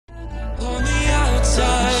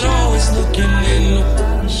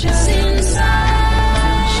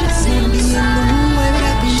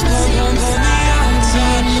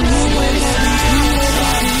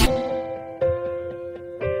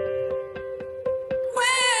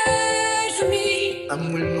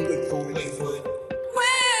I'm willing to wait for it.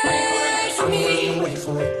 I'm willing to wait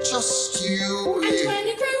for it. Just you. And when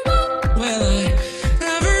you grow up, will I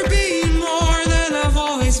ever be more than I've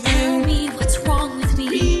always been? tell me what's wrong with me.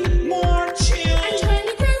 Be more chill. And when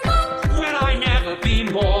you grow up, Will I never be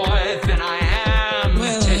more than I am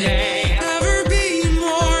today? Ever be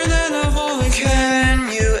more than I've always been? Can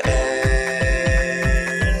you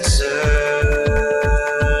answer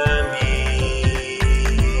me?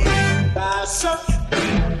 Rise up.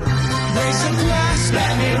 Raise a glass,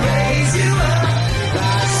 let me raise you up.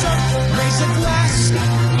 Rise up, raise a glass.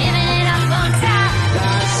 living it up on top.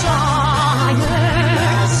 Rise up,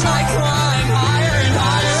 rise up. I climb higher and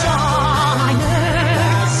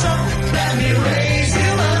Rise up, let me raise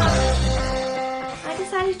you up. I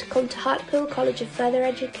decided to come to Hartlepool College of Further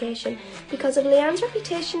Education because of Leanne's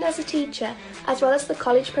reputation as a teacher, as well as the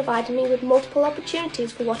college providing me with multiple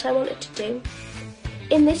opportunities for what I wanted to do.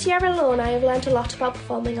 In this year alone, I have learnt a lot about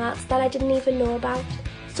performing arts that I didn't even know about.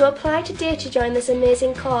 So apply today to join this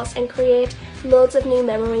amazing course and create loads of new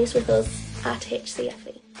memories with us at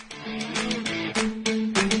HCFE.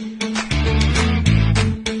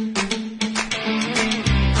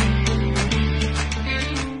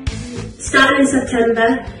 Starting in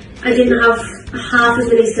September, I didn't have half as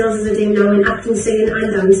many skills as I do now in acting, singing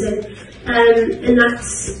and dancing. And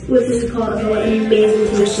that's with the support of our amazing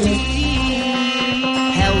teachers.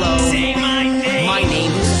 Hello, my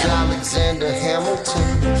name is Alexander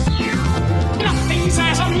Hamilton. Nothing's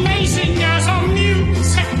as amazing as a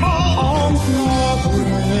musical on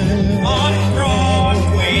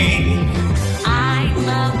Broadway. I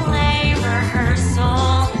love play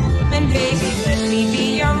rehearsal. And baby, let me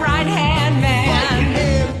be your right-hand man.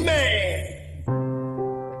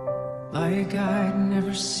 Like I'd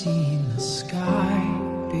never seen the sky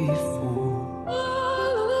before.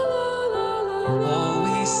 All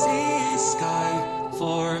we see is sky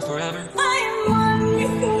for forever. I am one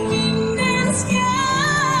with the wind and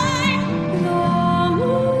sky. The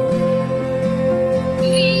moon,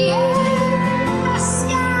 the air, the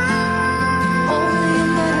sky. Only a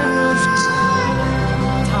matter of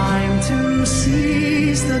time to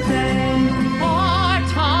seize the day. More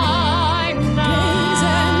time now. Days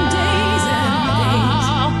and days.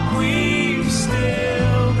 We've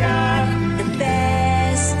still got The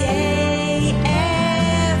best day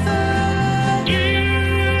ever.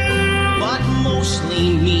 you. but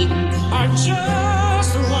mostly me. Are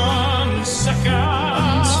just 1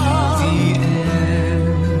 second to the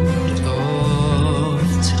end of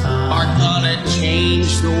time. Are gonna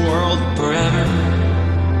change the world Forever.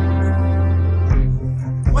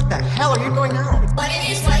 What the hell are you doing now? What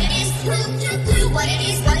it is, clue, what it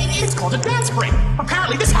is, It's called a dance break.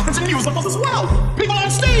 Apparently this happens in musicals as well. People on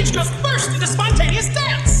stage just burst into spontaneous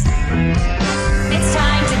dance. It's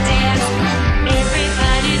time to dance.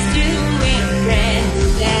 Everybody's doing red.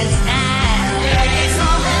 Dance now. It's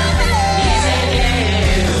all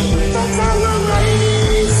That's how we're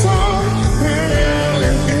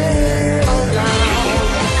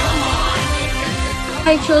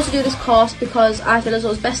I chose to do this course because I feel as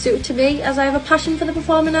though it's best suited to me, as I have a passion for the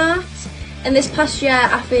performing arts. In this past year,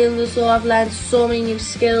 I feel as though I've learned so many new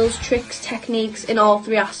skills, tricks, techniques in all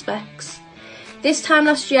 3 aspects. This time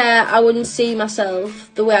last year, I wouldn't see myself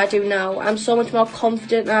the way I do now. I'm so much more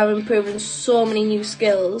confident and I've improved in so many new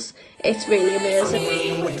skills. It's really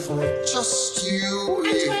amazing. wait for it. Just you.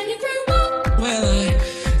 And when you grow up, Will I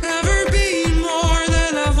ever be more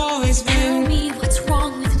than I've always tell been? me what's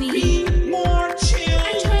wrong with me. Be more chill.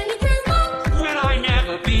 And when you grow up, Will I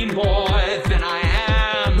never be more than I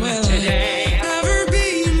am today? Ever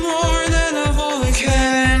be more than I've always been?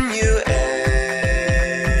 Can you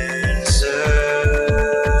answer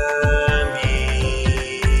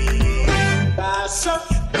me? Rise up.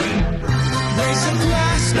 Raise a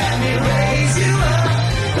glass, let me raise you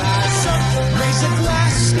up. Rise up, raise a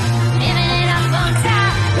glass.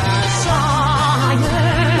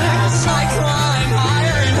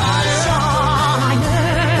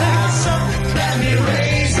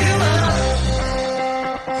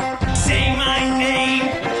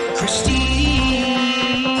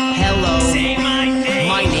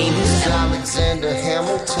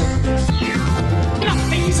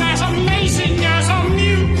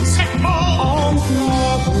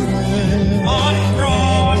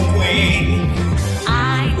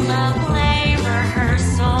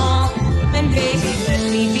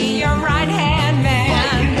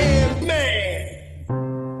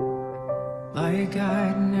 like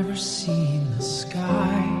I'd never seen the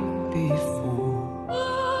sky before.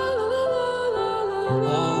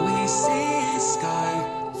 All we see is sky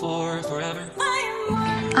for forever.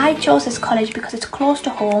 I chose this college because it's close to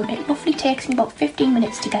home. It roughly takes me about 15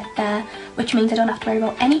 minutes to get there, which means I don't have to worry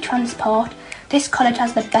about any transport. This college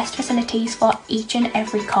has the best facilities for each and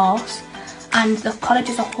every course, and the college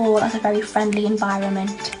as a whole has a very friendly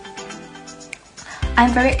environment.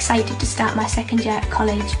 I'm very excited to start my second year at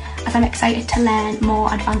college, as I'm excited to learn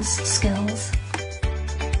more advanced skills.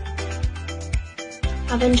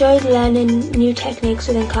 I've enjoyed learning new techniques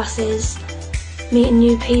within classes, meeting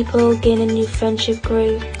new people, gaining new friendship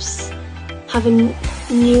groups, having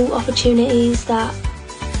new opportunities that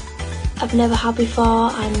I've never had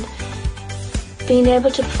before, and being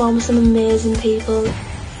able to perform with some amazing people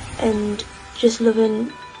and just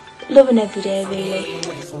loving every day, really.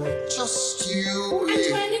 Just you.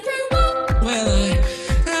 Will I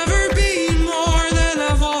ever be more than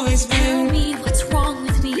I've always been? Tell me what's wrong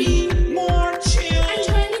with me. Be more chill. I'm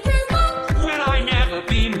trying to grow up. Will I never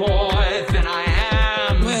be more than I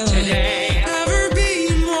am today? Ever be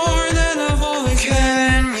more than I've always been?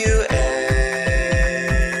 Can you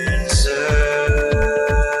answer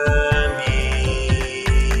me?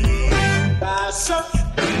 Rise up,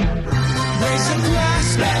 raise a glass,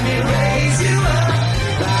 let me raise you up.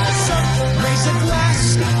 Rise up, raise a glass,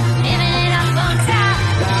 Living it up on top.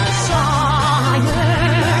 rise up,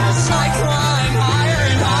 rise I up, climb higher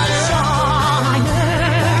and higher.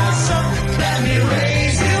 rise up, let me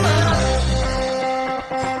raise you up.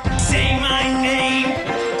 Say my name,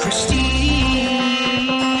 Christine.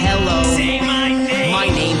 Hello. Say my name. My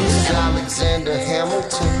name is Alexander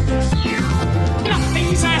Hamilton.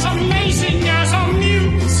 Nothing's as amazing as a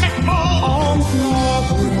musical on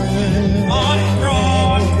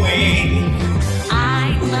Broadway. I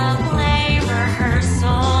love play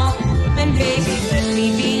rehearsal. And baby, let me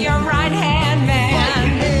be your right-hand man.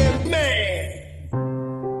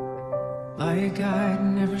 Like I'd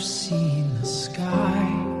never seen the sky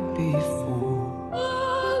before.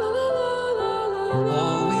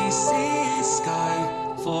 All we see is sky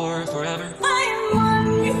for forever. I am one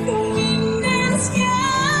with the wind and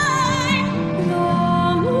sky. The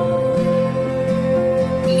moon,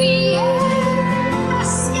 the air, the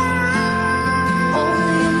sky.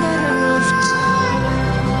 Only a matter of time.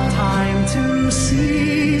 Time to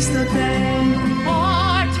seize the day.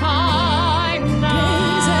 Our time now.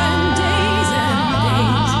 Days and days.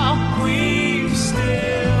 We've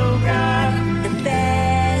still got The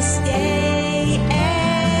best day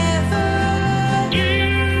ever.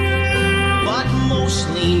 but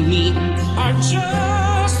mostly me. Are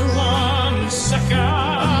just 1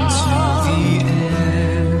 second. The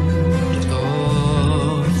end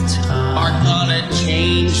of time. Are gonna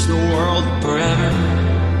change the world Forever.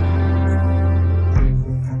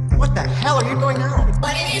 What the hell are you doing now?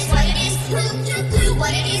 What it is, prove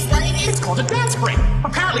what it is, It's called a dance break.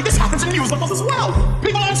 Apparently this happens in musicals as well.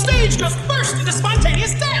 People on stage just burst into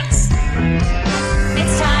spontaneous dance.